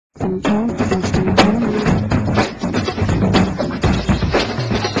Have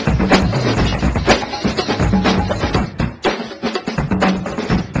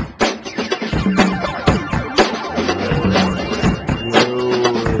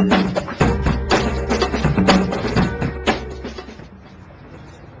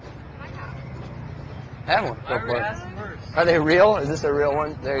one. Go for it. Are they real? Is this a real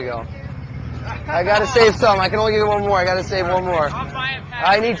one? There you go. I gotta save some. I can only get one more. I gotta save one more.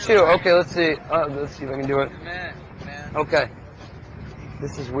 I need two. Okay, let's see. Let's see if I can do it. Okay.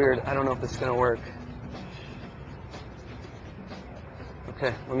 This is weird. I don't know if this is gonna work.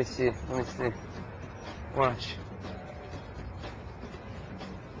 Okay, let me see. Let me see. Watch.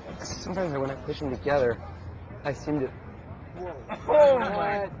 Sometimes when I push them together, I seem to. Whoa. Oh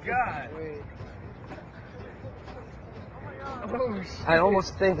my God. Oh, I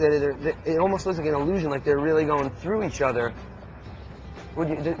almost think that it almost looks like an illusion, like they're really going through each other. Would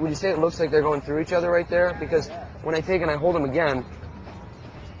you say it looks like they're going through each other right there? Because when I take and I hold them again,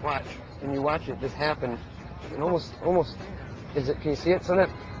 watch, and you watch it just happen. It almost is it? Can you see it? So that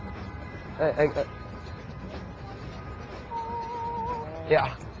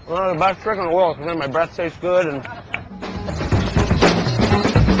yeah, one of the best trick in the world. Because then my breath tastes good and